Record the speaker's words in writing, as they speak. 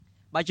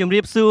បាទជំរា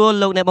បសួរ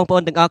លោកអ្នកបងប្អូ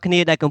នទាំងអស់គ្នា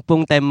ដែលកំពុង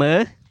តែមើល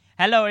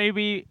Hello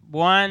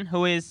everyone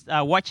who is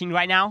watching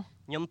right now.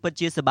 ខ្ញុំពិត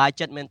ជាសប្បាយ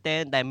ចិត្តមែនទែន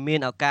ដែលមាន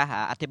ឱកាស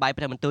អធិប្បាយ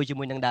ព្រះបន្ទូលជា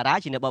មួយនឹងតារា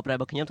ជាអ្នកបកប្រែរ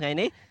បស់ខ្ញុំថ្ងៃ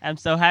នេះ I'm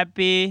so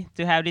happy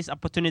to have this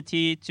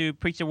opportunity to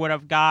preach the word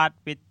of God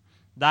with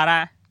Dara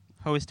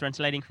who is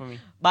translating for me.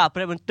 បាទព្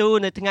រះបន្ទូល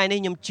នៅថ្ងៃនេះ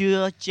ខ្ញុំជឿ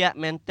ជាក់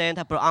មែនទែន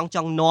ថាព្រះអង្គច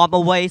ង់នាំ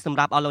អ្វីសម្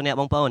រាប់អស់លោកអ្នក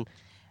បងប្អូន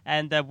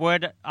And the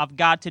word of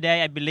God today,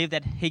 I believe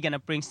that He's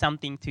gonna bring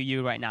something to you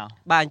right now.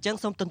 បាទអញ្ចឹង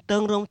សូមទន្ទឹ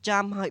ងរង់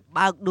ចាំឲ្យ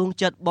បើកដួង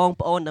ចិត្តបង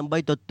ប្អូនដើម្បី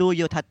ទទួល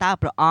យកថាតើ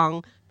ព្រះអង្គ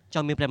ច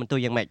ង់មានព្រះបន្ទូល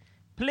យ៉ាងម៉េច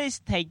Please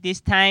take this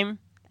time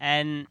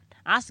and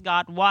ask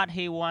God what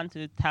He wants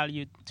to tell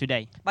you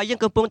today. បាទយើង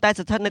កំពុងតែ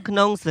ស្ថិតនៅក្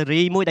នុងស៊េ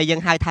រីមួយដែលយើ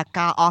ងហៅថា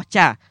ការអស្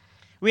ចារ្យ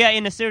We are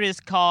in a series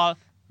called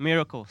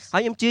Miracles. ហើ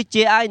យខ្ញុំជឿ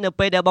ជាក់ឲ្យនៅ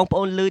ពេលដែលបងប្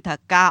អូនឮថា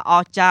ការអ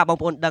ស្ចារ្យបង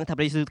ប្អូនដឹងថា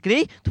ព្រះយេស៊ូវគ្រី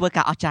ស្ទធ្វើ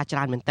ការអស្ចារ្យច្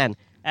រើនមែនទែន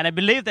And I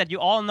believe that you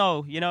all know,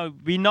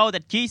 we know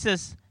that Jesus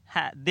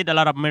did a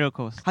lot of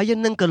miracles. ហើយយើង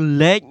នឹងក៏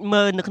លេច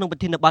មើលនៅក្នុងប្រ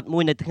ធានបទមួ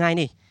យនៅថ្ងៃ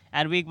នេះ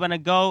And we're going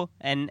to go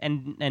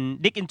and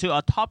dig into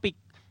our topic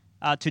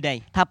today.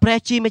 ថាព្រះ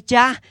ជាម្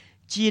ចាស់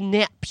ជា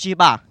អ្នកព្យា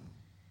បាល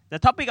The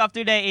topic of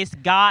today is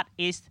God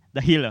is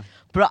the healer.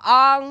 ព្រះអ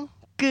ង្គ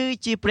គឺ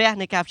ជាព្រះ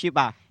នៃការព្យា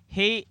បាល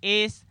He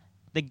is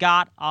the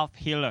God of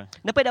healer.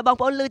 នៅពេលដែលបង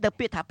ប្អូនឮតែ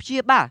ពាក្យថាព្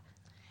យាបាល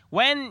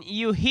When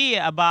you hear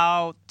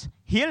about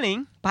healing,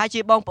 ប្រហែលជា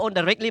បងប្អូន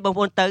directly បង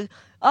ប្អូនទៅ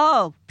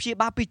ព្យា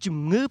បាលពីជំ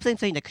ងឺផ្សេង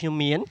ៗដែលខ្ញុំ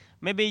មាន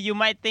maybe you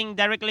might think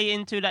directly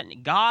into that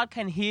God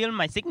can heal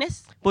my sickness.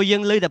 ព្រោះយើ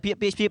ងឮតែពាក្យ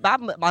ព្យាបាល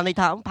បានន័យ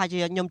ថាប្រហែលជា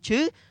ខ្ញុំឈឺ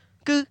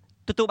គឺ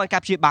ទទួលបានកា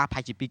រព្យាបាលប្រ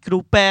ហែលជាពីគ្រូ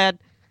ពេទ្យ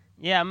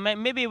Yeah,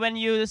 maybe when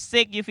you're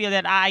sick, you feel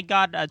that I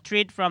got a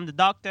treat from the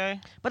doctor.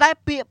 ប៉ុន្តែ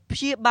ពាក្យព្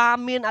យាបាល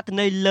មានអត្ថ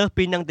ន័យលើស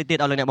ពីនឹងទៅទៀត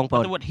អស់លោកអ្នកបងប្អូ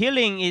ន But the word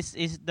healing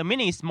is the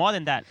meaning is more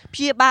than that.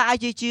 ព្យាបាលអា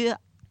ចជា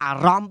អា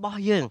រម្មណ៍រប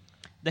ស់យើង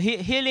The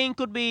healing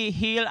could be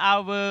heal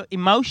our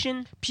emotion,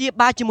 ព្យា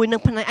បាលជាមួយនឹ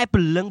ងផ្នែកឯព្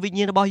រលឹងវិញ្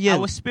ញាណរបស់យើង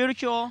our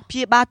spiritual, ព្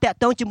យាបាលតាក់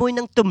ទងជាមួយ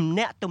នឹងទំ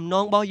នាក់ទំន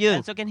ងរបស់យើង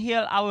and so can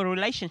heal our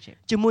relationship.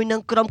 ជាមួយនឹង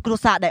ក្រុមគ្រួ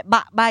សារដែល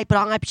បាក់បែកព្រះ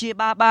អង្គអាចព្យា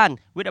បាលបាន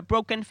With a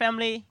broken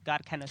family,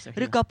 God can also ឬ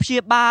heal. ក៏ព្យា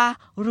បាល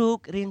រោគ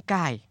រាង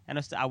កាយ And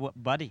also our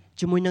body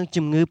ជាមួយនឹង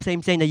ជំងឺផ្សេង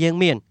ៗដែលយើង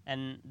មាន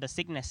and the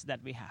sickness that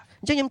we have.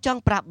 អញ្ចឹងខ្ញុំចង់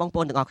ប្រាប់បងប្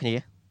អូនទាំងអស់គ្នា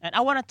And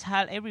I want to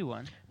tell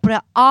everyone, ព្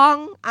រះអ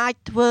ង្គអាច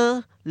ធ្វើ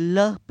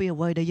លើសពីអ្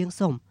វីដែលយើង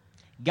សុំ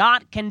God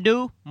can do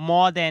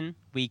more than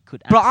we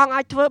could ព្រះអង្គ ask.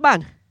 អាចធ្វើបាន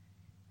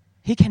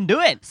He can do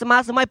it. ស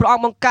ម័យព្រះអ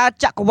ង្គបង្កើត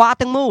ចក្រវាឡ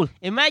ទាំងមូល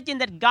Imagine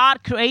that God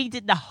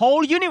created the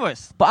whole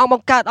universe. ព្រះអង្គប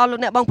ង្កើតអស់លោក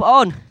អ្នកបងប្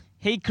អូន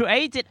He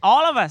created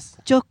all of us.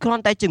 ចុះគ្រា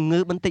ន់តែជំងឺ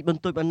បន្តិចប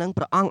ន្តួចប៉ុណ្ណឹង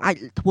ព្រះអង្គអាច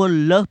ធ្វើ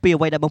លើសពី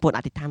អ្វីដែលបងប្អូន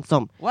អធិដ្ឋាន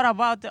សុំ What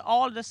about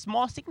all the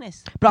small sickness?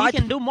 Right. He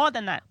can do more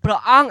than that. ព្រះ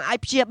អង្គអាច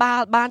ព្យាបាល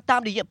បានតា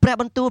មរយៈព្រះ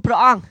បន្ទូលព្រះ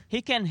អង្គ He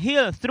can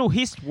heal through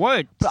His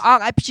word. ព្រះអង្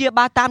គអាចព្យា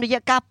បាលតាមរយៈ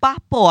ការប៉ះ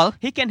ពាល់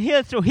He can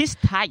heal through His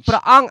touch. ព្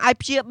រះអង្គអាច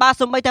ព្យាបាល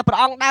សូម្បីតែព្រះ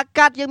អង្គដើរ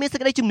កាត់យើងមានសេច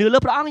ក្តីជំនឿលើ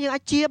ព្រះអង្គយើងអា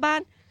ចព្យាបាល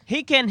He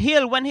can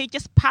heal when He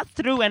just passed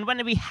through and when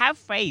we have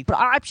faith. ព្រះ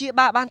អង្គអាចព្យា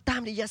បាលបានតា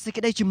មរយៈសេច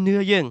ក្តីជំនឿ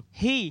យើង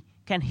He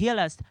can heal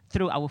us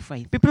through our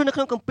faith. ពីព្រោះនៅក្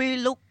នុងគម្ពីរ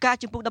លូកា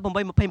ជំពូក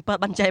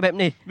18:27បានចែងបែប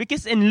នេះ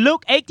Because in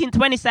Luke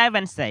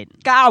 18:27 said,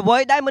 ការអ្វី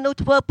ដែលមនុស្ស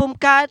ធ្វើពុំ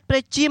កើតព្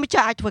រះជាម្ចា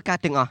ស់អាចធ្វើកើត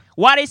ទាំងអស់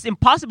what is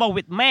impossible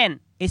with man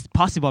is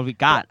possible with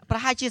God. ប្រ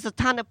ហែលជាស្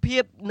ថានភា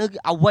ពនៅ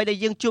អ្វីដែល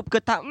យើងជួបគិ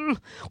តថា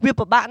វា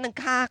ពិបាកនឹង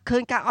ការឃើ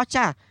ញការអស្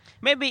ចារ្យ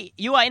Maybe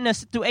you are in a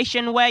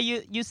situation where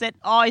you said,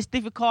 oh, it's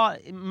difficult.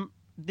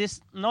 This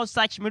no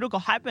such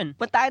miracle happen.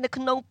 ប៉ុន្តែនៅ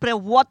ក្នុងព្រះ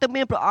វត្ត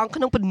មានព្រះអង្គ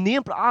ក្នុងព្រះនា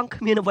មព្រះអង្គ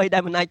គ្មានអ្វីដែ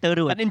លមិនអាចទៅ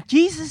រួច But in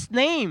Jesus'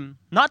 name,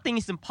 nothing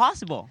is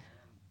impossible.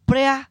 ព្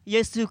រះ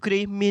យេស៊ូវគ្រី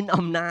ស្ទមាន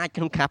អំណាច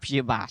ក្នុងការព្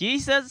យាបាល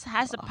Jesus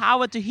has the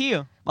power to heal.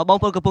 បើបង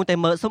ប្អូនកំពុងតែ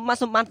មើលសូម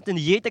បាន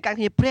និយាយទៅកាន់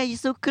គ្នាព្រះយេ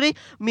ស៊ូវគ្រីស្ទ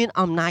មាន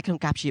អំណាចក្នុង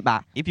ការព្យាបាល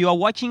If you are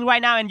watching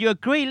right now and you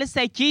agree, let's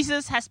say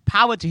Jesus has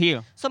power to heal.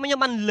 សូមខ្ញុំ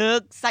បានលើក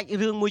សាច់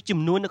រឿងមួយចំ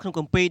នួននៅក្នុងគ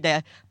ម្ពីរដែល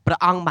ព្រះ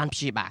អង្គបានព្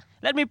យាបាល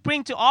Let me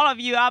bring to all of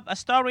you up a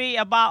story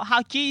about how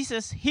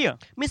Jesus healed.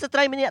 មានស្ត្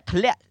រីម្នាក់ធ្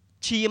លាក់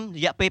ឈាមរ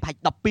យៈពេល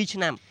12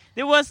ឆ្នាំ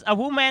There was a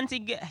woman,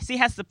 she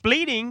has a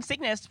bleeding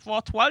sickness for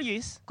 12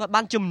 years. គាត់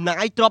បានចំណា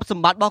យទ្រព្យស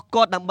ម្បត្តិរបស់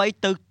គាត់ដើម្បី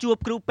ទៅជួប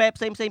គ្រូពេទ្យ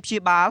ផ្សេងព្យា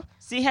បាល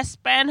She has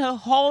spent her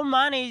whole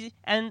money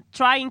and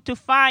trying to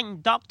find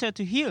doctor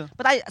to heal.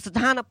 ប៉ុន្តែស្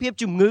ថានភាព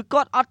ជំងឺ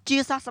គាត់អត់ជា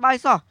សះស្បើយ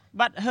សោះ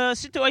But her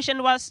situation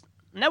was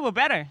never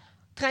better.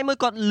 ថ្ងៃមួយ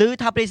គាត់ឮ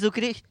ថាព្រះយេស៊ូវ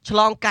គ្រីស្ទឆ្ល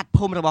ងកាត់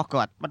ភូមិរបស់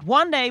គាត់ But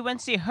one day when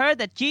she heard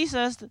that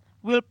Jesus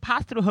will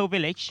pass through her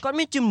village, គាត់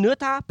មានជំនឿ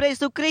ថាព្រះយេ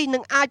ស៊ូវគ្រីស្ទនឹ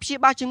ងអាចព្យា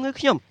បាលជំងឺ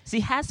ខ្ញុំ she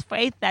has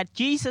faith that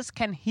Jesus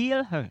can heal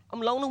her.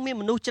 អំឡុងនោះមាន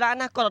មនុស្សច្រើន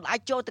ណាស់គាត់អា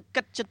ចចូលទៅ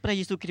គិតចិត្តព្រះ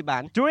យេស៊ូវគ្រីស្ទបា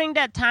ន During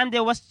that time,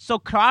 there was so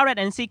crowded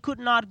and she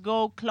could not go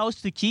close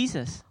to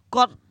Jesus.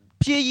 គាត់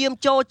ព្យាយាម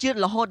ចូលជាតិ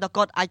រហូតដល់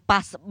គាត់អាច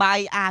ប៉ះស្បែក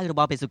អាវរប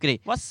ស់ព្រះយេស៊ូវគ្រីស្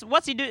ទ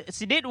What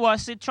she did was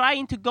she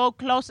trying to go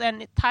close and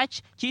touch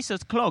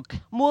Jesus' cloak.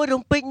 មួយ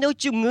រំពេចនៅ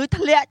ជំងឺ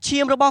ធ្លាក់ឈា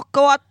មរបស់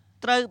គាត់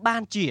ត្រូវបា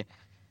នជា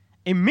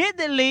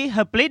Immediately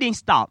her bleeding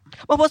stopped.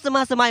 បងប្អូន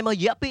សម័យមករ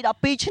យៈពី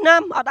12ឆ្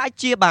នាំអត់អាច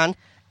ជាបាន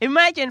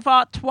Imagine for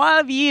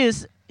 12 years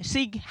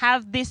she have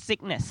this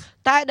sickness.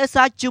 តែដោយ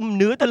សារជំ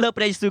នឿទៅលើ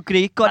ព្រះយេស៊ូវគ្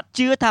រីស្ទគាត់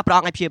ជឿថាព្រះ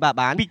អង្គអាចព្យាបាល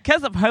បាន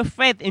Because of her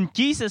faith in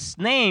Jesus'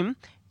 name,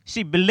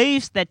 she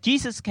believes that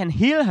Jesus can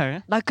heal her.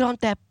 ដោយគ្រាន់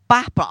តែ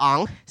ប៉ះព្រះអ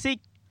ង្គ She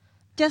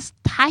just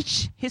touched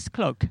his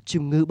cloak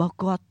ជំងឺរបស់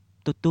គាត់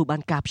ទទួលបា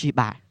នការព្យា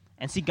បាល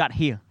and she got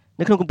healed.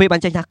 នៅក្នុងគម្ពីរបា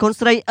នចែងថាកូន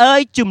ស្រីអើ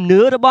យជំ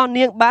នឿរបស់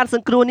នាងបានស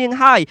ង្គ្រោះនាង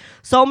ហើយ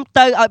សូម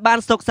ទៅឲ្យបាន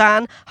សុខសា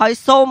ន្តហើយ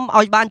សូម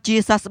ឲ្យបានជា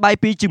សះស្បើយ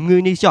ពីជំងឺ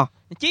នេះចុះ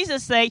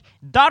Jesus said,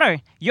 "Daughter,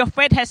 your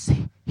faith has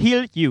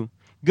healed you.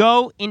 Go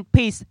in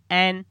peace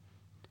and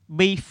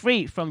be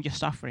free from your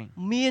suffering."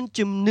 មាន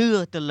ជំនឿ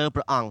ទៅលើ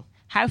ព្រះអង្គ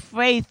Have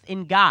faith in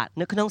God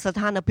នៅក្នុងស្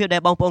ថានភាពដែ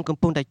លបងប្អូនកំ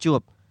ពុងតែជួប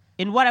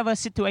in whatever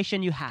situation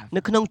you have,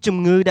 នៅក្នុងជំ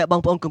ងឺដែលប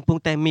ងប្អូនកំពុង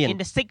តែមាន in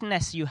the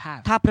sickness you have,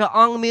 ថាព្រះអ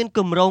ង្គមានគ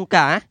ម្រោង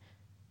ការ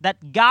that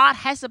God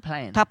has a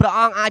plan ថាព្រះ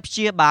អង្គអាចព្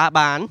យាបាល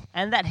បាន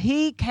and that He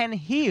can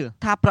heal.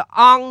 ថាព្រះ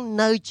អង្គ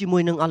នៅជាមួ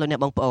យនឹងអស់លោកអ្នក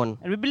បងប្អូន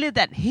And we believe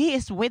that He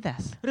is with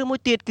us. ឬមួយ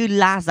ទៀតគឺ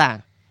ឡាសា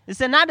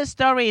There's another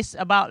story is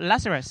about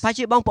Lazarus. ប្រហែល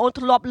ជាបងប្អូន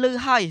ធ្លាប់ឮ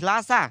ហើយឡា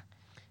សា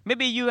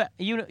Maybe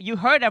you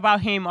heard about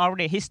him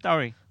already, his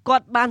story. គា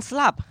ត់បានស្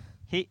លាប់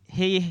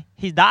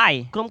He died.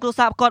 ក្រុមគ្រួ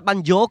សារគាត់បាន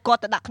យកគា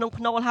ត់ទៅដាក់ក្នុង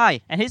ភ្នូលហើយ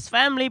And his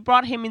family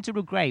brought him into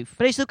the grave.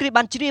 ព្រះយេស៊ូវគ្រីស្ទ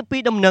បានជ្រាបពី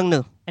ដំណឹង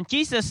នោះ And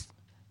Jesus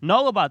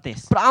know about this.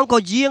 ព្រះអង្គក៏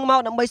យាងមក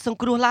ដើម្បីសង្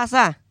គ្រោះឡា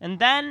សា And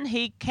then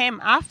he came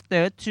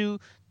after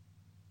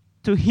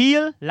to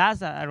heal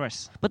Lazarus.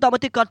 បន្ទាប់មក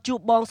ទៀតគាត់ជួប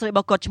បងស្រីរប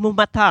ស់គាត់ឈ្មោះ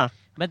ម៉ាថា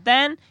But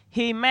then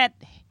he met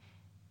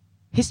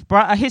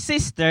his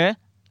sister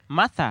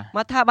Martha.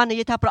 ម៉ាថាបាននិ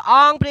យាយថាព្រះអ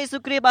ង្គព្រះយេស៊ូ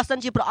វគ្រីស្ទបើសិន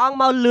ជាព្រះអង្គ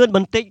មកលឿនប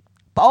ន្តិច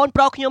ប្អូន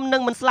ប្រុសខ្ញុំនឹ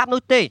ងមិនស្លាប់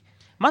នោះទេ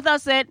Martha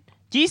said,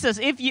 "Jesus,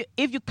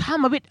 if you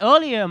come a bit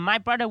earlier, my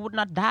brother would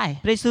not die."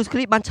 ព្រះយេស៊ូវគ្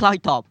រីស្ទបានឆ្លើយ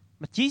តប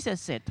But Jesus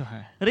said to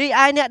her, រី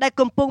ឯអ្នកដែល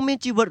កំពុងមាន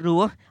ជីវិតរ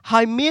ស់ហើ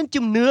យមាន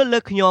ជំនឿលើ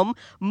ខ្ញុំ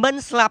មិន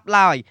ស្លាប់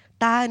ឡើយ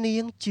តើនា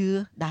ងជឿ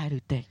ដែរ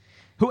ឬទេ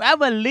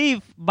 "Whoever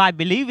live by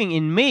believing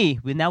in me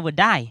will never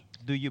die.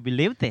 Do you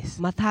believe this?"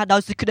 ម៉ាថាដោ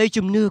យសេចក្តី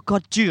ជំនឿគា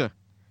ត់ជឿ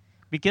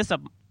Because of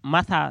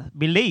Martha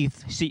believed,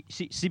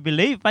 she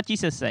believed what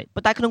Jesus said.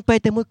 ប៉ុន្តែក្នុងពេល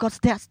តែមួយគាត់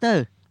ស្ទាក់ស្ទើរ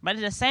But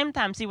at the same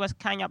time, she was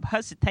kind of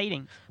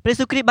hesitating. ព្រះយេ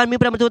ស៊ូវគ្រីស្ទបានមាន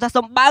ព្រះបន្ទូលថា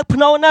សូមបើកភ្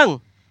នូរហ្នឹង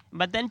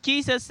But then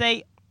Jesus say,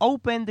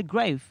 "Open the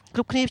grave." គ្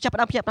រប់គ្នាចាប់ផ្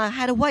ដើមភ្ញាក់ផ្អើល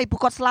ហេតុអ្វីពួក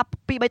គាត់ស្លាប់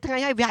ពី3ថ្ងៃ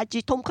ហើយវាអាចជា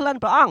ធំក្លិន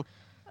ព្រះអង្គ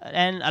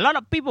And a lot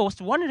of people was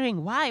wondering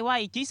why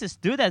Jesus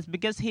do that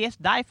because he has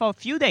died for a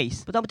few days.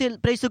 បន្តមកទៀត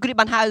ព្រះយេស៊ូវគ្រីស្ទ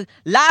បានហៅ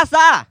ឡា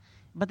សា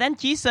But then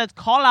Jesus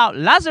called out,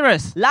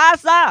 "Lazarus, ឡា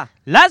សា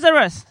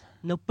Lazarus."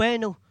 នៅពេល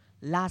នោះ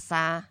ឡា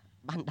សា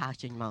បានដើរ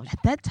ចេញមក At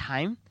that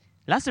time,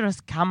 Lazarus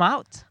come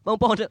out. បង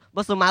ប្អូន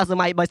បើស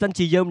ម័យបើសិន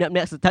ជាយើងម្នា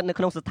ក់ស្ថិតនៅ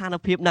ក្នុងស្ថាន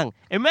ភាពហ្នឹង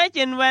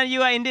Imagine when you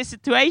are in this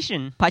situation.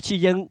 ប្រហែលជា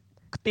យើង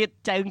ខ្ទាត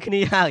ចៅគ្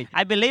នាហើយ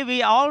I believe we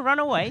all run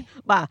away.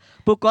 បាទ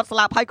ពួកគាត់ស្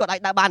លាប់ហើយគាត់អាច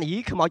ដើរបានយី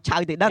ខ្មោចឆៅ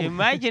ទេដឹង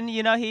Imagine,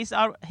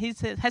 he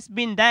has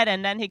been dead and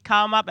then he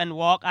come up and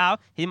walk out.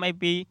 He might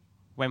be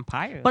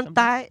vampire. or ប៉ុន្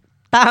something. តែ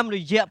តាមរ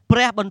យៈព្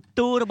រះបន្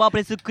ទូលរបស់ព្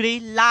រះយេស៊ូវគ្រីស្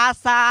ទឡា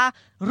សា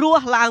រ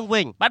ស់ឡើង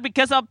វិញ But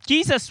because of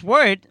Jesus'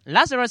 word,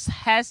 Lazarus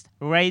has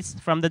raised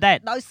from the dead.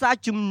 ដោយសារ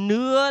ជំ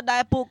នឿដែ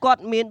លពួកគា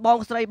ត់មានបង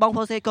ប្អូនស្រី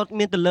គាត់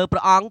មានទៅលើព្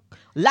រះអង្គ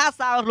ឡា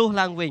សាររស់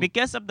ឡើងវិញ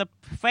Because of the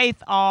faith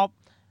of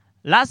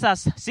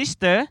Lazarus'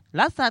 sister,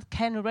 Lazarus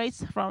can raise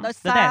from ដោយ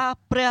the សារ dead.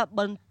 ព្រះ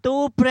បន្ទូ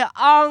លព្រះ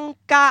អង្គ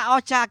ការអ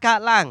ស្ចារ្យកើ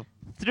តឡើង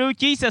Through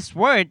Jesus'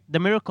 word,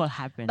 the miracle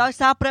happened. ដោយ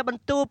សារព្រះប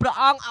ន្ទូលព្រះ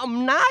អង្គអំ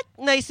ណាច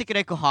នៃសេចក្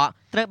តីកុហក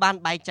ត្រូវបាន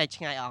បែកចែក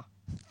ឆ្ងាយអស់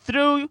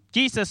Through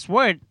Jesus'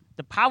 word,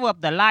 the power of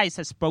the lies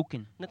has spoken.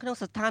 នៅក្នុង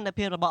ស្ថាន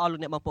ភាពរបស់អស់លោក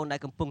អ្នកបងប្អូនដែល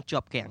កំពុងជា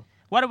ប់គាំង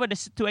Whatever the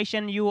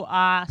situation you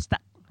are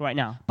stuck right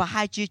now. ប្រ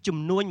ហែលជាជំ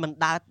នួញមិន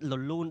ដើរល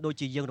លូនដូច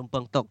ជាយើងរំពឹ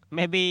ងទុក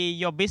Maybe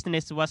your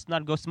business was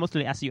not go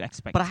smoothly as you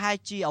expect. ប្រហែល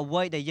ជាអ្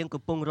វីដែលយើង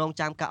កំពុងរង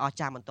ចាំការអស្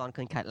ចារ្យមិនទាន់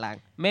ឃើញកើតឡើង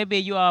Maybe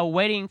you are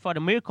waiting for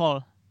the miracle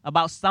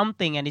about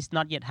something and it's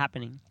not yet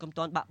happening. កុំ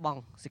ទាន់បាក់បង់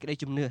សេចក្តី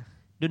ជំនឿ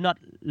Do not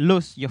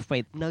lose your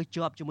faith. នៅ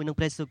ជាប់ជាមួយនឹង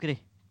ព្រះយេស៊ូវគ្រីស្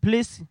ទ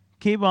Please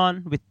keep on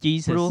with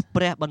ព្រោះ Jesus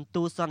ព្រះបន្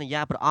ទូលសន្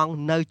យាព្រះអង្គ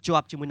នៅជា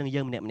ប់ជាមួយនឹង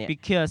យើងម្នាក់ៗ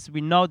because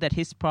we know that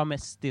His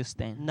promise still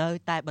stands. នៅ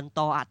តែបន្ត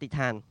អធិដ្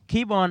ឋាន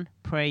Keep on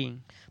praying.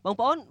 បង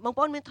ប្អូ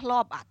នមានធ្លា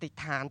ប់អធិ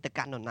ដ្ឋានទៅ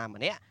កាន់នរណា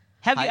ម្នាក់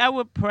Have you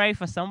ever prayed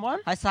for someone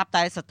ហើយស្រាប់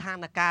តែស្ថាន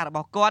ភាពរប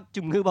ស់គាត់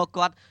ជំងឺរបស់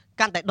គាត់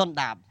កាន់តែដុន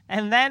ដាប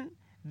and then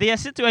their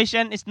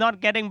situation is not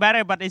getting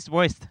better but it's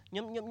worse? ខ្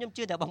ញុំ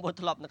ជឿតែបងប្អូន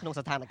ធ្លាប់នៅក្នុង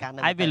ស្ថានភាពហ្នឹ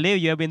ង I believe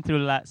you have been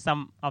through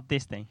some of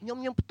these things. ខ្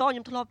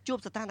ញុំធ្លាប់ជួប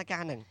ស្ថានភាព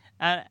ហ្នឹង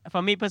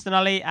For me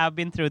personally, I've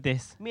been through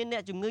this. មានអ្ន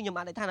កជំងឺខ្ញុំ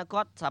អធិដ្ឋាន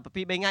គាត់ស្រាប់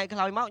ពី2ថ្ងៃក្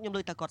រោយមកខ្ញុំ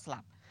លើកតែគាត់ស្លា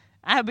ប់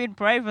I have been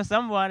praying for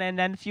someone and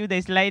then few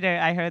days later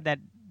I heard that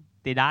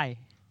they die.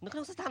 នៅក្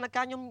នុងស្ថានភាព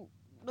ខ្ញុំ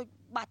ដូច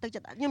បាក់ទឹកចិ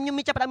ត្តខ្ញុំ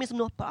មានចាប់ផ្ដើមមានសំ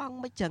ណួរព្រះអង្គ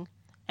មិនចឹង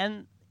And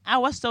I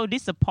was so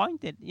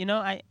disappointed.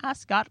 I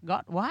asked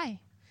God, why?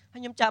 ហើ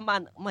យខ្ញុំចាំបា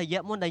នមួយរ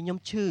យៈមុនដែលខ្ញុំ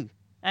ឈឺ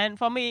And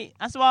for me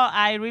as well,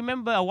 I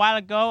remember a while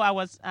ago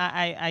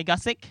I got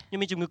sick. ខ្ញុំ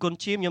មានជំងឺគ្រុន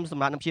ឈាមខ្ញុំស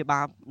ម្រាប់នឹងព្យាបា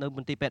លនៅម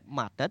ន្ទីរពេទ្យ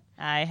មួយអាទិត្យ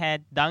I had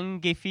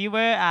dengue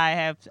fever.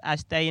 I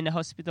stayed in the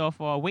hospital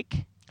for a week.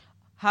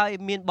 ហើយ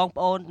មានបង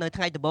ប្អូននៅ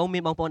ថ្ងៃដំបូងមា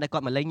នបងប្អូនដែលគា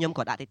ត់មកលេងខ្ញុំ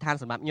គាត់អធិដ្ឋាន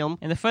សម្រាប់ខ្ញុំ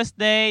And the first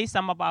day,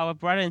 some of our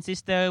brother and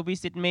sister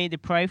visit me.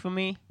 They pray for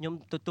me. ខ្ញុំ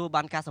ទទួល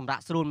បានការសម្រាក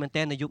ស្រួលមែន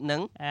ទែននៅយប់ហ្នឹ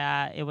ង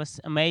It was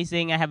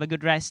amazing. I have a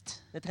good rest.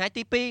 នៅថ្ងៃ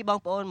ទី2បង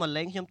ប្អូនមក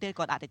លេងខ្ញុំទៀត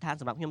គាត់អធិដ្ឋាន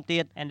សម្រាប់ខ្ញុំទៀ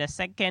ត And the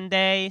second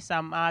day,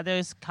 some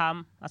others come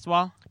as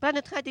well. តែ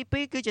នៅថ្ងៃទី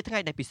2គឺជាថ្ងៃ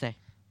ដែលពិសេស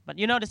But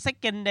you know, the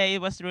second day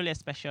it was really a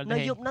special នៅ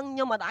day. យប់ហ្នឹងខ្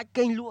ញុំអាច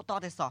គេងលក់ត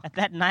តែសោះ At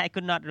that night, I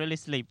could not really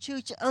sleep. ឈឺ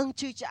ឆ្អឹង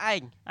ឈឺឆ្អែ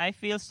ង I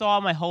feel sore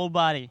my whole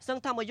body. សឹង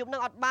ថាមកយប់ហ្នឹ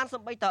ងអត់បាន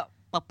សំបីត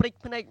ប្រព្រឹត្ត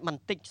ភ្នែកប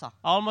ន្តិចសោះ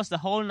Almost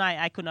the whole night,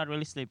 I could not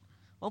really sleep.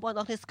 បងប្អូន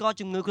ទាំងគ្នាស្គាល់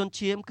ជំងឺគ្រុន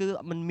ឈាមគឺ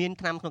มันមាន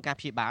ថ្នាំក្នុងការ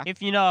ព្យាបាល If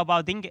you know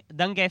about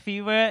dengue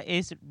fever,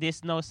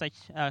 there's no such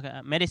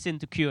medicine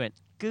to cure it.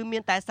 គឺមា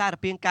នតែសារ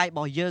ពាង្គកាយរប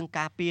ស់យើង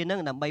ការពារហ្នឹង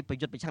ដើម្បីប្រ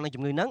យុទ្ធប្រឆាំងនឹង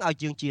ជំងឺហ្នឹងឲ្យ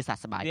យើងជាសះ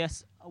ស្បើយ There's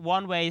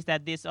one way is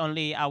that this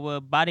only our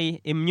body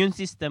immune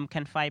system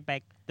can fight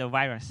back the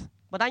virus.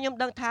 ប៉ុន្តែខ្ញុំ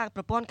ដឹងថា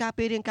ប្រព័ន្ធការ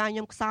ពាររាងកាយខ្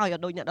ញុំខ្សោយអ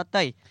ត់ដូចអ្នកដ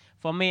ទៃ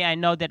For me, I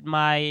know that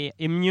my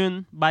immune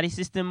body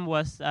system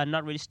was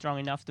not really strong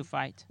enough to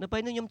fight. នៅពេ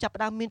លនេះខ្ញុំចាប់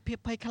ផ្ដើមមានភាព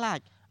ភ័យខ្លាច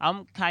I'm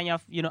kind of,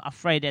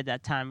 afraid at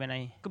that time when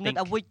I គំនិត think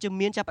អវិជ្ជ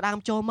មានចាប់ផ្ដើម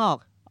ចូលមក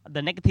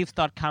the negative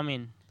thought come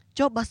in.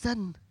 ចុះបើសិន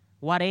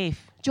What if?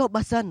 ចុះ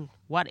បើសិន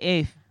What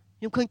if?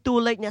 ខ្ញុំឃើញតួ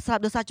លេខអ្នកស្លា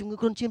ប់ដោយសារជំងឺ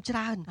គ្រុនឈាមច្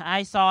រើន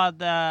I saw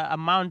the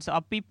amount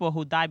of people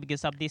who died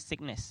because of this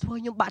sickness, ធ្វើ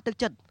ខ្ញុំបាក់ទឹក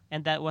ចិត្ត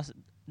and that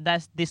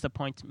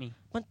disappointed me.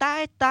 ប៉ុន្តែ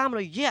តាម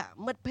រយៈ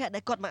មិត្តភ័ក្តិដែ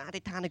លគាត់មកអ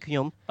ធិដ្ឋានឲ្យខ្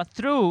ញុំ But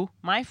through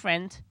my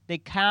friends, they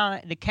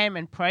came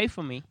and prayed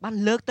for me. បាន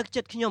លើកទឹក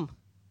ចិត្តខ្ញុំ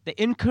They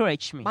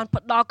encouraged me. បាន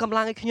ផ្ដល់កម្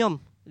លាំងឲ្យខ្ញុំ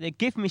They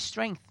give me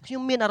strength. ខ្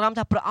ញុំមានអារម្មណ៍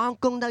ថាព្រះអង្គ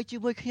គង់នៅជា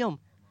មួយខ្ញុំ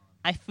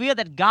I feel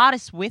that God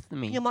is with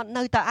me. ខ្ញុំអត់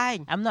នៅតែឯង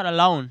I'm not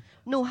alone.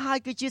 នោះហើយ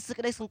គឺជាសេច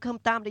ក្តីសង្ឃឹម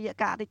តាមរយៈ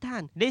ការអធិដ្ឋា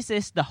ន This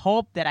is the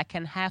hope that I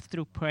can have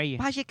through prayer.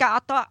 ប្រហែលជាការអ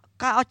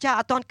ស្ចារ្យ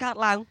អត់ទាន់កើត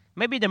ឡើង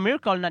Maybe the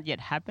miracle not yet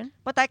happened,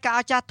 ប៉ុន្តែការ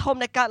អស្ចារ្យធំ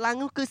ដែលកើតឡើង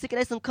នោះគឺសេចក្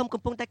តីសង្ឃឹម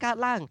កំពុងតែកើត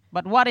ឡើង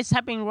but what is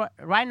happening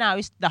right now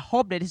is the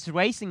hope that is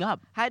raising up.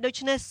 ហើយដូ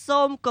ច្នេះ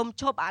សូមកុំ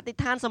ឈប់អធិ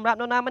ដ្ឋានសម្រាប់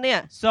នរណាម្នា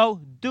ក់ So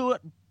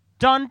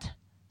don't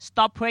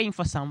stop praying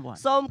for someone.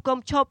 សូមកុំ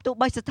ឈប់ទោះ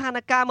បីស្ថាន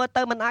ភាពមើល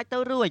ទៅមិនអាចទៅ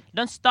រួច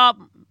Don't stop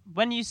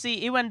when you see,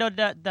 even though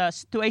the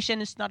situation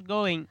is not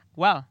going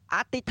well. អ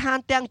ធិដ្ឋាន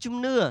ទាំងជំ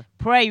នឿ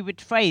Pray with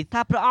faith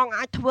ថាព្រះអង្គ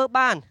អាចធ្វើ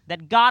បាន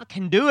that God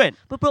can do it,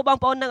 ព្រោះបង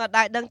ប្អូននឹងអត់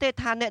ដែលដឹងទេ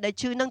ថាអ្នកដែល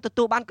ឈឺនឹងទ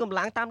ទួលបានកម្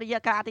លាំងតាមរយៈ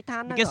ការអធិដ្ឋា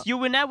នហ្នឹង because you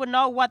will never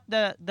know what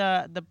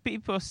the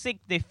people sick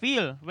they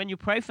feel when you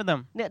pray for them,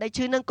 អ្នកដែល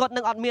ឈឺនឹងគាត់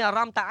នឹងអត់មានអារ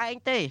ម្មណ៍តែឯង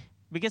ទេ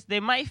because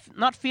they might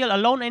not feel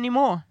alone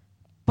anymore.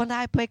 ប៉ុន្តែ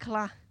ពេលខ្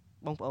លះ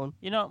បងប្អូន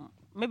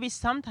Maybe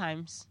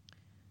sometimes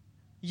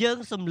យើង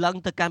សម្លឹង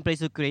ទៅកាន់ព្រះ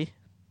យេស៊ូវគ្រីស្ទ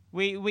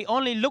we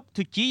only look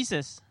to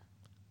Jesus.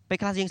 ពេល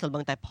ខ្លះយើងសម្លឹ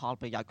ងតែផល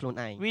ប្រយោជន៍ខ្លួន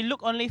ឯង We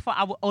look only for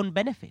our own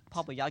benefit. ផ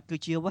លប្រយោជន៍គឺ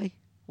ជាអ្វី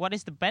What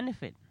is the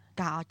benefit?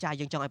 ការអស្ចារ្យ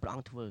យើងចង់ឲ្យព្រះអ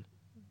ង្គធ្វើ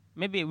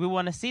Maybe we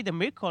want to see the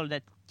miracle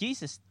that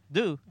Jesus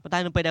do. ប៉ុន្តែ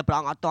នៅពេលដែលព្រះ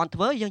អង្គអត់ទាន់ធ្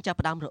វើយើងចាប់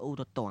ផ្ដើមរអ៊ូ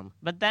រទាំ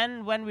But then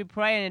when we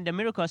pray and the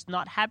miracle is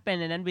not happen,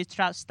 and then we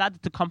start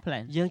to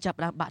complain, យើងចាប់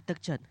ផ្ដើមបាក់ទឹក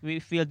ចិត្ត we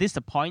feel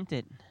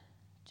disappointed.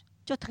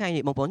 ចុះថ្ងៃ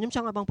នេះបងប្អូនខ្ញុំច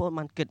ង់ឲ្យបងប្អូន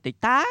បានគិតតិច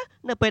តើ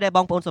នៅពេលដែលប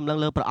ងប្អូនសម្លឹង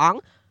លើព្រះអង្គ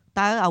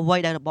តើអ្វី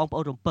ដែលបងប្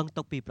អូនរំពឹង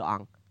ទុកពីព្រះអ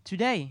ង្គ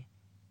Today,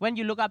 when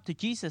you look up to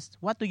Jesus,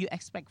 what do you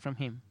expect from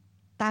him?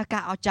 តើកា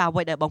រអស្ចារ្យអ្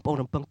វីដែលបងប្អូន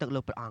រំពឹងទុក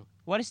លើព្រះអង្គ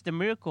What is the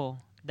miracle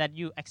that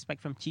you expect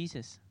from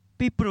Jesus?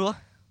 ពីព្រោះ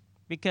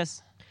Because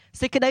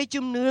សេចក្តី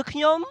ជំនឿខ្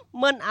ញុំ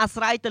មិនអា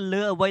ស្រ័យទៅ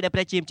លើអ្វីដែលព្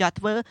រះជាម្ចាស់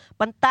ធ្វើ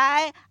ប៉ុន្តែ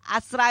អា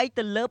ស្រ័យ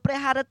ទៅលើព្រះ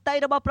ハរតី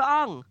របស់ព្រះអ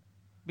ង្គ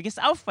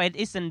our faith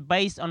isn't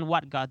based on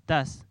what God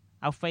does.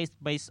 Our faith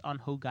based on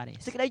who God is.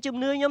 សេចក្តីជំ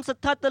នឿខ្ញុំស្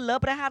ថិតទៅលើ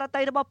ព្រះハរ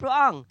តីរបស់ព្រះ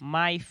អង្គ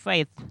My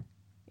faith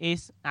is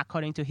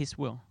according to his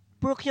will.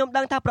 ព្រោះខ្ញុំ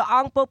ដឹងថាព្រះអ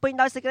ង្គពោរពេញ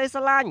ដោយសេចក្តីស្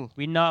រឡាញ់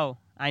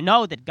I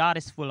know that God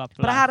is full of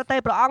ព្រះハ love. រតី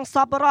ព្រះអង្គស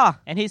ប្បុរស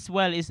And his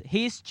will is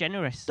he's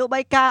generous. ទោះ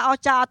បីការអ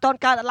ស្ចារ្យអត់ទាន់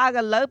កើតឡើង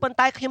ឥឡូវប៉ុន្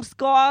តែខ្ញុំស្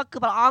គាល់គឺ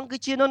ព្រះអង្គគឺ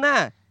ជានរណា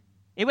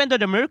Even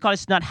though the miracle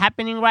is not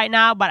happening right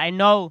now, but I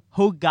know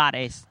who God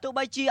is. ទោះ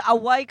បីជាអ្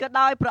វីក៏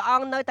ដោយព្រះអ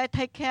ង្គនៅតែ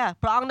take care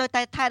ព្រះអង្គនៅ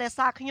តែថែរក្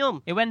សាខ្ញុំ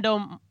Even though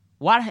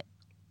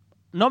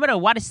no matter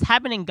what is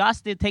happening, God's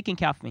still taking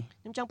care of me.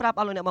 ខ្ញុំចង់ប្រាប់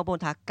អស់លោកអ្នកបងប្អូន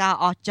ថាការ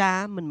អស្ចារ្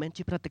យមិនមែន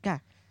ជាព្រឹត្តិការ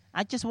ណ៍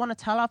I just want to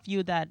tell of you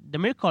that the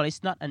miracle is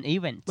not an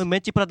event. មិនមែ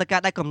នជាព្រឹត្តិការ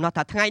ណ៍ដែលកំណត់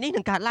ថាថ្ងៃនេះ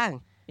នឹងកើតឡើង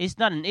It's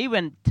not an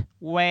event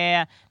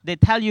where they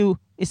tell you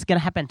it's going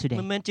to happen today.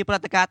 មិនមែនជាព្រឹ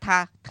ត្តិការណ៍ថា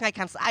ថ្ងៃ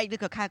ខាងស្អែកឬ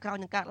ក៏ខែក្រោយ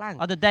នឹងកើតឡើង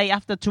Or the day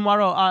after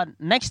tomorrow or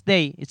next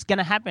day it's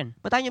going to happen.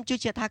 ប៉ុន្តែខ្ញុំជឿ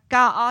ជាក់ថា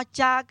ការអស្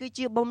ចារ្យគឺ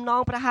ជាបំណ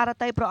ងព្រះハរ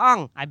តីព្រះអ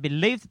ង្គ I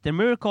believe that the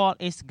miracle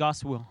is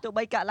God's will. ទោះ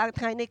បីកើតឡើង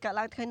ថ្ងៃនេះកើត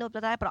ឡើងថ្ងៃនោះ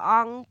តែព្រះអ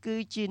ង្គគឺ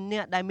ជាអ្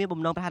នកដែលមាន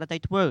បំណងព្រះハរតី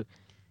ធ្វើ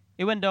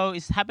Even though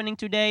it's happening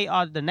today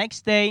or the next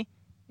day,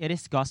 it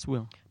is God's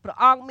will. ព្រះ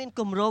អង្គមាន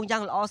គម្រោងយ៉ា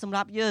ងល្អសម្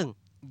រាប់យើង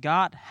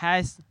God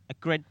has a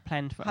great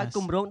plan for ហើយ us. គ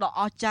ម្រោងដ៏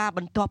អស្ចារ្យប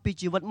ន្ទាប់ពី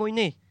ជីវិតមួយ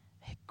នេះ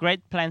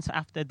Great plans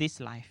after this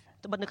life.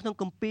 ត្បិតនៅក្នុង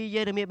គម្ពីរ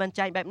យេរេមៀបាន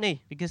ចែងបែបនេះ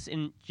Because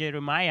in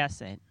Jeremiah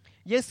said,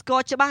 យើងស្គា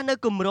ល់ច្បាស់នៅ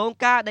គម្រោង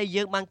ការដែល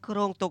យើងបានគ្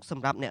រោងទុកស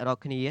ម្រាប់អ្នករា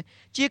ល់គ្នា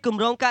ជាគ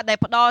ម្រោងការដែល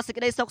ផ្ដល់សេច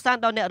ក្តីសុខសាន្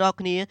តដល់អ្នករាល់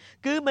គ្នា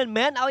គឺមិន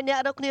មែនឲ្យអ្នក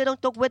រាល់គ្នារង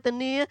ទុក្ខវេទ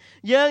នា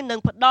យើងនឹង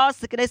ផ្ដល់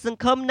សេចក្តីសង្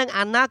ឃឹមនិង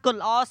អនាគត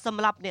ល្អស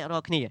ម្រាប់អ្នករា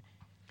ល់គ្នា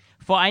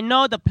For I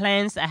know the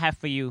plans I have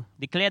for you,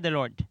 declare the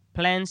Lord.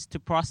 Plans to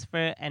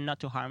prosper and not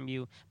to harm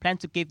you. Plans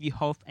to give you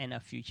hope and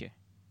a future.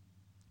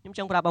 ខ្ញុំច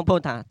ង់ប្រាប់បងប្អូ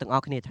នថាទាំងអ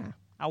ស់គ្នាថា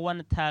I want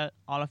to tell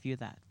all of you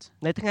that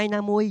នៅថ្ងៃណា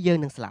មួយយើង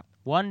នឹងស្លាប់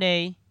one day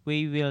we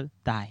will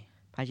die.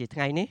 ប្រហែលជាថ្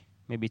ងៃនេះ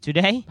Maybe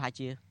today, ប្រហែល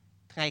ជា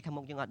ថ្ងៃខាង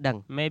មុខយើងអត់ដឹង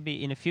maybe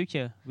in the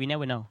future, we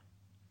never know.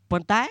 ប៉ុ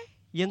ន្តែ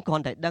យើងគ្រា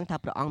ន់តែដឹងថា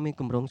ព្រះអង្គមាន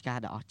គម្រោងការ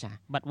ដ៏អស្ចារ្យ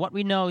But what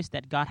we know is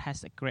that God has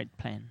a great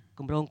plan.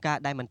 គម្រោងការ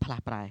ដែលមិនផ្លា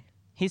ស់ប្រែ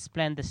His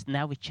plan does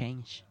never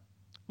change.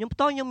 ខ្ញុំផ្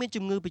ទាល់ខ្ញុំមាន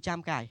ជំងឺប្រចាំ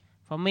កាយ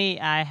For me,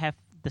 I have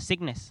the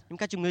sickness. ខ្ញុំ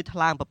កើតជំងឺថ្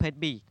លើមប្រភេទ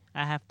B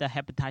I have the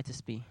hepatitis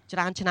B ច្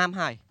រើនឆ្នាំ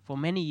ហើយ for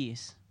many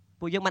years.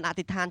 ពួកយើងបានអ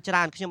ធិដ្ឋានច្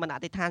រើនខ្ញុំបានអ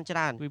ធិដ្ឋានច្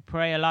រើន We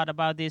pray a lot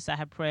about this. I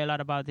have prayed a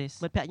lot about this.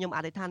 មិត្តភក្តិខ្ញុំអ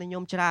ធិដ្ឋាននឹងខ្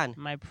ញុំច្រើន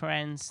My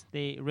friends,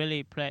 they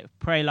really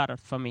pray a lot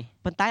for me.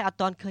 ប៉ុន្តែអត់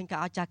ទាន់ឃើញការ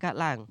អស្ចារ្យកើត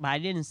ឡើង But I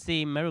didn't see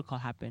miracle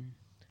happen.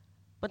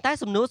 ប៉ុន្តែ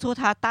សំណួរសួរ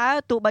ថាតើ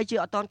ទោះបីជា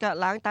អត់ទាន់កើត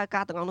ឡើងតើ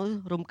ការទាំងអស់នោះ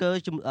រំកើ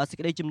សេច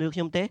ក្តីជំនឿខ្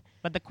ញុំទេ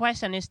But the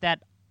question is that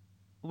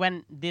when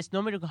there's no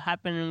miracle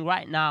happening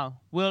right now,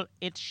 will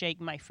it shake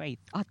my faith?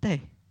 អត់ទេ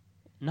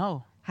No.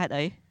 ហេតុ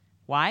អី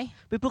Why?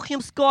 ពីព្រោះខ្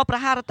ញុំស្គាល់ប្រ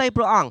ហារតី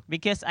ព្រះអង្គ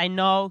Because I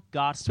know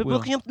God's ពីព្រោះ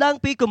will. ខ្ញុំដឹង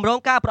ពីគម្រោង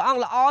ការព្រះអង្គ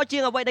ល្អជា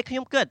ងអ្វីដែលខ្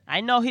ញុំគិត I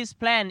know His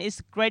plan is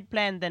a great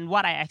plan than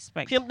what I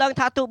expect. ខ្ញុំដឹង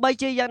ថាទោះបី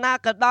ជាយ៉ាងណា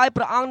ក៏ដោយ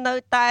ព្រះអង្គនៅ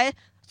តែ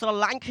ស្រ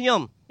ឡាញ់ខ្ញុំ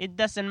It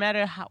doesn't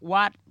matter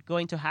what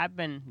going to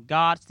happen.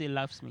 God still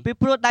loves me. ពី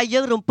ព្រោះដែលយើ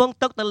ងរំពឹង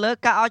ទុកទៅលើ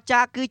ការអស្ចា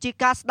រ្យគឺជា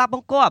ការស្ដាប់ប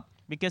ង្គាប់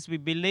Because we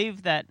believe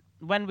that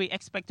when we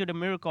expect to the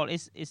miracle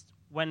is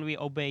when we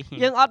obey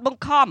យើង Him. អត់ប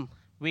ង្ខំ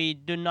We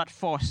do not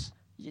force.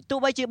 ទោះ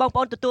បីជាបងប្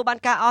អូនទទួលបាន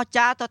ការអស្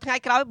ចារ្យតថ្ងៃ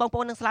ក្រោយបងប្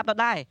អូននឹងស្លាប់ដ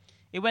ដែល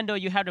Even though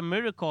you have the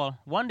miracle,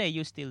 one day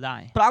you still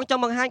die. ព្រះអង្គច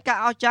ង់បង្ហាញការ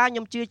អស្ចារ្យខ្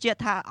ញុំជឿជាក់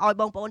ថាឲ្យ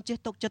បងប្អូនចេះ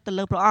ទុកចិត្តទៅ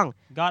លើព្រះអង្គ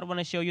God want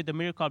to show you the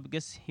miracle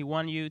because He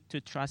want you to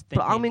trust in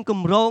ព្រះអង្គមាន Him. គ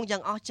ម្រោងយ៉ា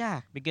ងអស្ចារ្យ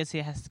Because He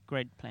has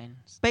great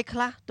plans. ពេលខ្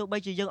លះទោះបី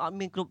ជាយើងអត់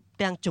មានគ្រប់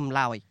ទាំងចម្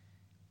លើយ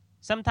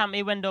Sometimes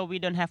even though we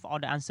don't have all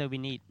the answer we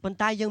need, ប៉ុន្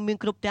តែយើងមាន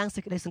គ្រប់ទាំងសេ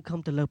ចក្តីសង្ឃឹម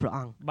ទៅលើព្រះអ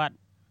ង្គ but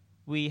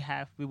we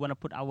want to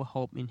put our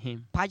hope in Him.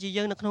 ប្រហែលជា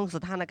យើងនៅក្នុង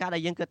ស្ថានភាពដែ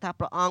លយើងគិតថា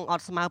ព្រះអង្គអ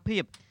ត់ស្មើភា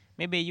ព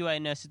Maybe you are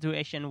in a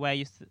situation where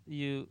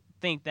you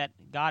think that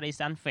God is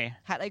unfair.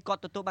 ហេតុអីគាត់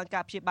ទទួលបាន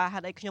ការព្យាបាលហេ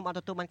តុអីខ្ញុំអត់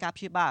ទទួលបានការ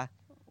ព្យាបាល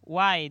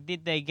Why did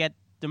they get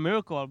the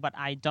miracle but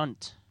I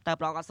don't? តើ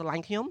ព្រះអង្គអត់ស្រឡា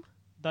ញ់ខ្ញុំ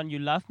Don't you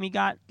love me,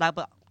 God?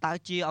 តើ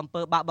ជាអំ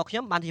ពើបាបរបស់ខ្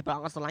ញុំបានជាព្រះអ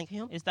ង្គអត់ស្រឡាញ់ខ្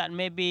ញុំ Is that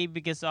maybe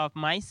because of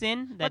my sin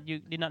that you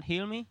did not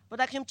heal me? ប៉ុ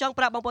ន្តែខ្ញុំចង់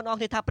ប្រាប់បងប្អូនអរ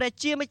គ្នាថាព្រះ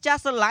ជាម្ចាស់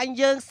ស្រឡាញ់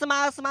យើងស្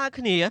មើ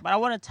គ្នា But I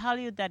want to tell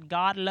you that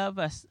God loves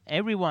us,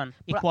 everyone,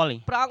 equally.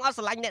 ព្រះអង្គអត់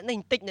ស្រឡាញ់អ្នកនេះ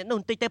បន្តិចអ្នកនោះ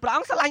បន្តិចទេព្រះអ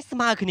ង្គស្រឡាញ់ស្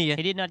មើគ្នា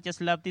He did not just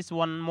love this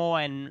one more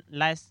and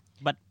less,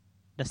 but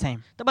the same.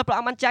 តែបើព្រះ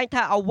អង្គបានចែង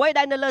ថាអ្វី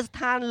ដែលនៅលើស្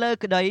ថានលើ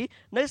ក្តី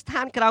នៅស្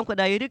ថានក្រោមក្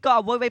តីឬក៏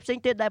អ្វីផ្សេង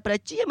ទៀតដែលព្រះ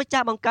ជាម្ចា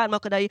ស់បង្កើតម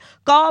កក្តី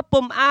ក៏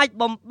ពុំអាច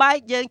បំបែក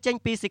យើងចេញ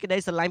ពីសេចក្តី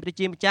ស្រឡាញ់ព្រះ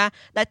ជាម្ចាស់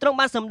ដែលទ្រង់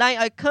បានសម្ដែង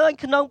ឲ្យឃើញ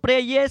ក្នុងព្រះ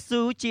យេ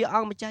ស៊ូវជាអ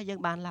ង្គម្ចាស់យើង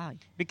បានឡើយ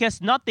Because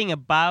nothing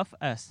above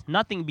us,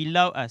 nothing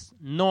below us,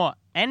 nor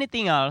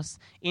anything else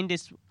in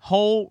this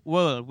whole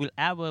world will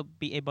ever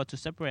be able to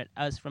separate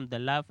us from the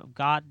love of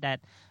God that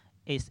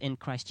is in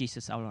Christ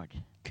Jesus our Lord.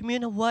 គ្មា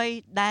នអ្វី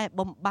ដែល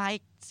បំបែក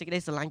សេចក្តី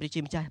ស្រឡាញ់ព្រះ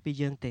ជាម្ចាស់ពី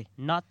យើងទេ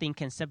Nothing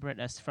can separate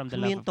us from the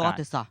គ្មាន love of ត God.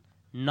 ទេសោះ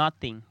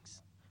Nothing.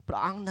 ព្រះ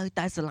អង្គនៅ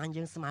តែស្រឡាញ់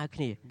យើងស្មើគ្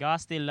នា God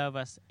still loves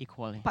us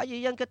equally. បើ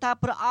យើងគិតថា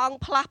ព្រះអង្គ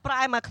ផ្លាស់ប្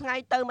រែមួយថ្ងៃ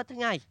ទៅមួយថ្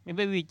ងៃ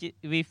Maybe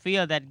we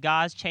feel that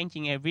God's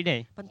changing every day.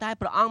 ប៉ុន្តែ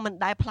ព្រះអង្គមិន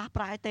ដែលផ្លាស់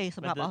ប្រែទេស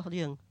ម្រាប់អស់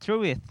យើង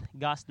Through it,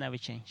 God's never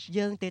changed.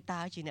 យើងទេតើ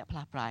ជាអ្នកផ្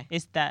លាស់ប្រែ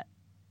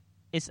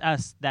It's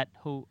us that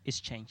who is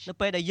changed. នៅ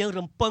ពេលដែលយើង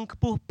រំពឹងខ្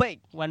ពស់ពេក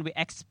When we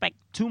expect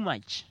too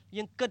much,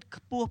 យើងគិត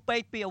ខ្ពស់ពេ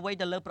កពីអ្វី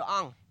ទៅលើព្រះអ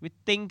ង្គ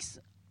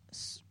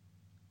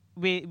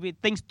we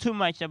think too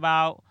much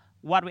about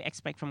what we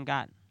expect from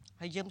God.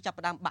 ហើយយើងចាប់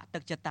ផ្ដើមបាក់ទឹ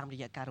កចិត្តតាមរ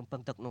យៈការរំពឹ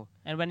ងទុកនោះ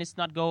And when it's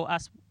not go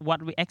as what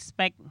we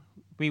expect,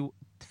 we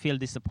feel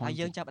ហើយ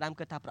យើង disappointed. ចាប់ផ្ដើម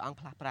គិតថាព្រះអង្គ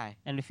ផ្លាស់ប្រែ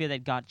And we feel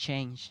that God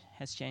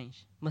has changed.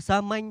 ម្សិ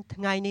លមិញ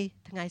ថ្ងៃនេះ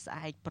ថ្ងៃស្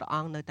អែកព្រះអ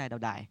ង្គនៅតែដ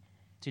ដែល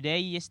Today,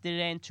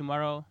 yesterday, and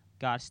tomorrow,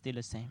 God's still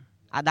the same.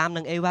 អាដាម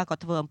និងអេវ៉ាក៏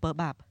ធ្វើអំពើ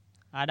បាប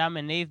Adam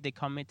and Eve, they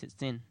committed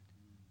sin.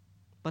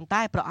 ប៉ុន្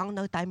តែព្រះអង្គ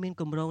នៅតែមាន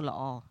គម្រោងល្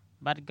អ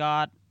But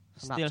God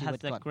សម្រាប់ still ជី has វិ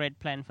ត a គាត់ great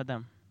plan for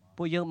them.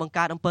 ពួកយើងបង្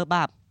កើតអំពើ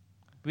បាប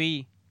We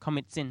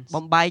commit sins,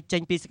 បំបែកចេ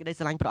ញពីសេចក្តី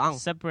ស្រឡាញ់ព្រះអង្គ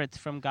separate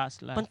from God's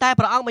ប៉ុ love. ន្តែ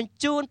ព្រះអង្គបញ្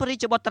ជូនព្រះរា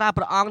ជបុត្រា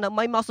ព្រះអង្គដើម្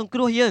បីមកសង្គ្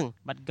រោះយើង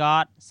But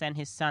God sent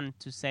His Son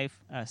to save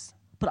us.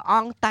 ព្រះអ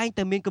ង្គតែង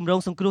តែមានគម្រោង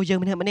សង្គ្រោះយើង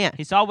ម្នាក់ៗ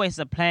He's always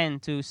a plan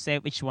to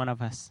save each one of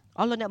us.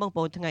 អស់លោកអ្នកបងប្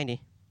អូនថ្ងៃនេះ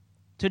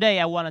Today,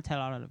 I want to tell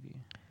all of you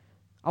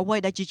អ្វី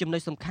ដែលជាចំណុ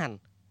ចសំខាន់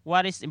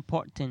what is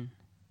important.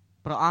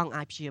 ព្រះអង្គ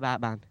អាចព្យាបាល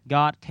បាន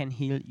God can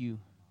heal you.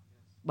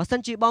 បើសិន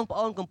ជាបងប្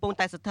អូនកំពុង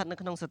តែស្ថិតនៅ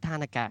ក្នុងស្ថាន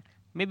ភាព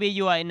Maybe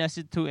you are in a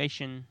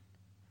situation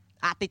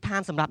អធិដ្ឋា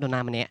នសម្រាប់នរ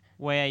ណាម្នាក់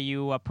where you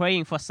are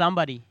praying for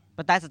somebody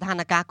ប៉ុន្តែស្ថាន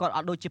ភាពគាត់អ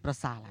ត់ដូចជាប្រ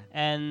សើរឡើយ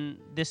and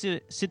the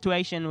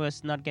situation was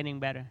not getting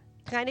better.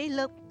 ថ្ងៃនេះ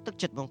លើកទឹក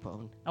ចិត្តបងប្អូ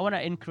ន I want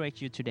to encourage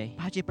you today.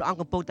 ប្រហែលជាព្រះអង្គ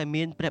កំពុងតែ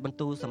មានព្រះបន្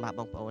ទូលសម្រាប់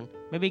បងប្អូន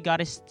Maybe God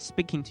is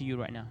speaking to you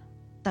right now.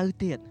 ទៅ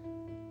ទៀត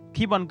Go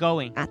keep on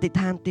going, អធិដ្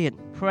ឋានទៀត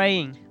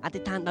praying, អធិ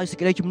ដ្ឋានដោយសេច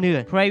ក្តីជំនឿ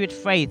pray with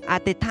faith, អ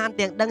ធិដ្ឋាន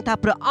ទាំងដឹងថា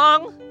ព្រះអ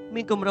ង្គ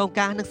មានគម្រោង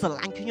ការនឹងស្រ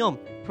ឡាញ់ខ្ញុំ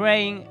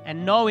praying and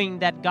knowing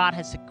that God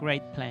has a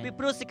great ពី plan.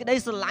 ព្រោះសេចក្តី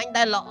ស្រឡាញ់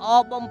ដែលល្អ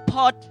បំ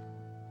ផុត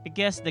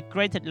Because the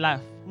greatest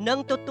love នឹង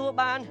ទទួល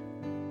បាន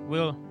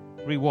will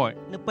reward,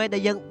 នៅពេលដែ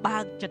លយើងបើ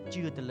កចិត្ត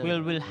ជឿទៅលើ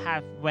will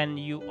have when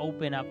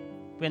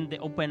they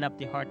open up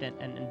the heart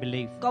and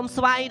believe. កុំ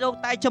ស្វែងរក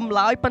តែចម្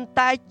លើយប៉ុន្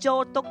តែចូ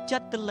លទុកចិ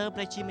ត្តទៅលើ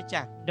ព្រះជាម្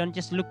ចាស់ Don't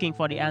just looking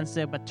for the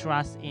answer, but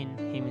trust in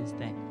Him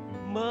instead.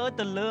 មើល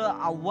ទៅលើ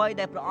អ្វី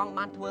ដែលព្រះអង្គ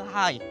បានធ្វើ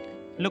ហើយ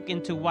Look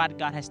into what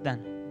God has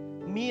done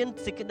មាន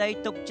សេចក្តី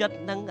ទុកចិត្ត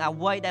នឹងអ្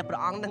វីដែលព្រះ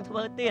អង្គនឹងធ្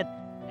វើទៀត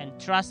and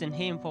trust in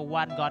Him for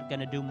what God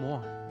gonna do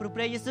more. ព្រោះ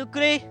ព្រះយេស៊ូវ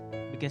គ្រីស្ទ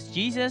Because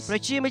Jesus, ព្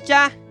រះជាម្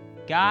ចាស់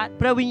God,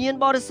 ព្រះវិញ្ញាណ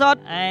បរិសុទ្ធ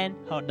and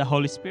the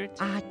Holy Spirit,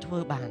 អាចធ្វើ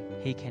បាន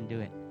He can do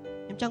it.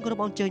 ខ្ញុំចង់គោរ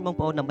ពអញ្ជើញបង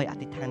ប្អូនដើម្បីអ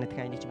ធិដ្ឋាននៅថ្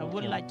ងៃនេះជាមួយ I ខ្ញុំ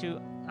would like to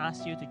ask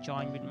you to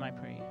join with my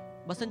prayer.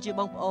 បើសិនជា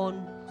បងប្អូន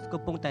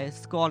កំពុងតែ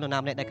ស្គាល់នរណា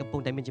ម្នាក់ដែលកំពុង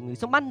តែមានជំងឺ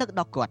សូមបាននឹក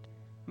ដល់គាត់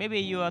Maybe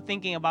you are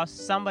thinking about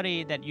somebody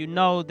that you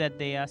know that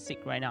they are sick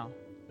right now,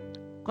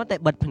 គាត់តែ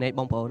បិទភ្នែក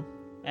បងប្អូន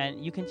and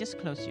you can just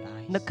close your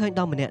នឹក eyes ឃើញ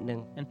ដល់ម្នាក់នឹង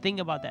and think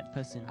about that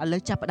person, ឥឡូ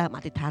វចាប់ផ្ដើមអ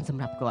ធិដ្ឋានស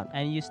ម្រាប់គាត់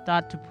and you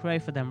start to pray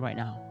for them right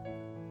now,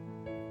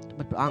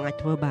 បើព្រះអង្គអាច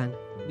ធ្វើបាន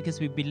because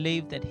we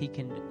believe that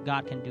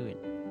God can do it.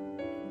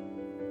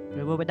 ព្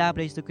រះបិតាព្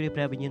រះយេស៊ូវគ្រីស្ទ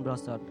ព្រះវិញ្ញាណបរិ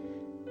សុទ្ធ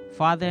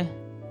Father,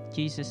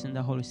 Jesus, and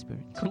the Holy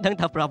Spirit. ខ្ញុំដឹង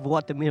ថាប្រវ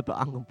ត្តិមានព្រះ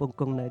អង្គកំពុង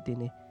គង់នៅទី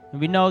នេះ And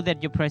we know that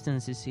your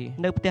presence is here.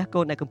 នៅផ្ទះ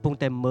កូនដែលកំពុង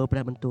តែមើលព្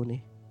រះបន្ទូល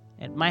នេះ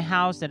At my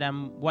house that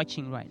I'm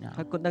watching right now.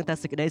 ហើយកូនដឹងថា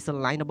សេចក្តីស្រ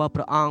ឡាញ់របស់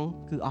ព្រះអង្គ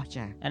គឺអស្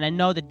ចារ្យ And I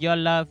know that your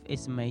love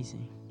is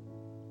amazing.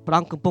 ព្រះ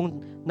អង្គកំពុង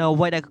នៅអ្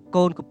វីដែល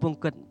កូនកំពុង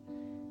គិត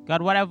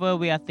God, whatever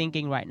we are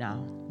thinking right now,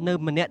 នៅ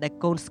ម្នាក់ដែល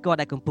កូនស្គាល់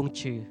ដែលកំពុង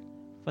ឈឺ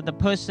for the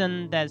person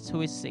who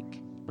is sick,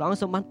 ព្រះអង្គ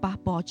សូមបានប៉ះ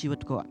ពាល់ជីវិ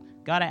តគាត់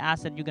God, I ask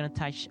that you're going to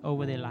touch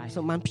over their life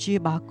សូមបានព្យា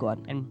បាលគាត់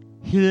and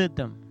heal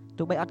them.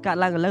 ទោះបីអត់កើត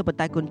ឡើងឥឡូវប៉ុន្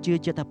តែកូនជឿ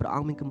ចិត្តថាព្រះអ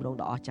ង្គមានគម្រោង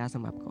ដ៏អស្ចារ្យស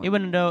ម្រាប់គាត់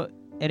Even though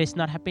it is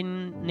not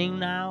happening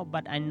now,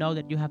 but I know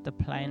that you have the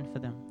plan for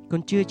them. កូ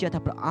នជឿចិត្ត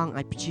ថាព្រះអង្គ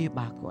អាចព្យា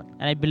បាលគាត់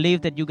And I believe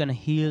that you're going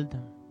to heal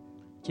them.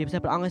 ជាពិសេស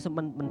ព្រះអង្គឲ្យសូម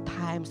បន្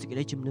ថែមសេចក្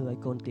តីជំនឿឲ្យ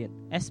កូនទៀត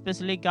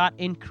Especially, God,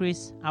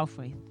 increase our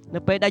faith. នៅ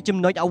ពេលដែលចំ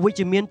ណុចអវិជ្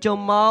ជមានចូល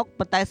មក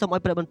ប៉ុន្តែសូមឲ្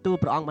យព្រះបន្ទូល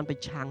ព្រះអង្គបានប្រ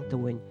ឆាំងទៅ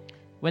វិញ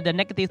When the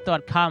negative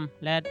thought come,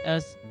 let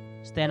us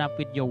stand up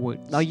with your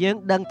words. ដោយយើង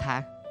ដឹងថា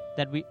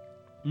That we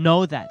know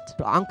that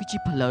ព្រះអង្គគឺជា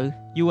ផ្លូវ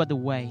you are the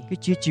way, គឺ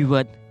ជាជី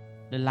វិត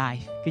the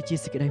life, គឺជា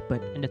សេចក្តីពិត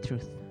and the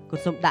truth. កូន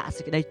សូមដាក់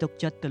សេចក្តីទុក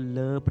ចិត្តទៅ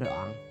លើព្រះអ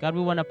ង្គ God,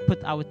 we want to put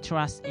our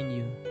trust in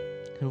you.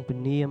 ក្នុងព្រះ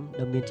នាម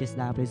ដ៏មានជាស្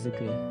ដាព្រះយេស៊ូវ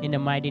គ្រីស្ទ In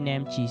the mighty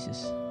name of Jesus.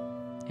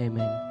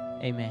 Amen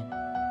Amen.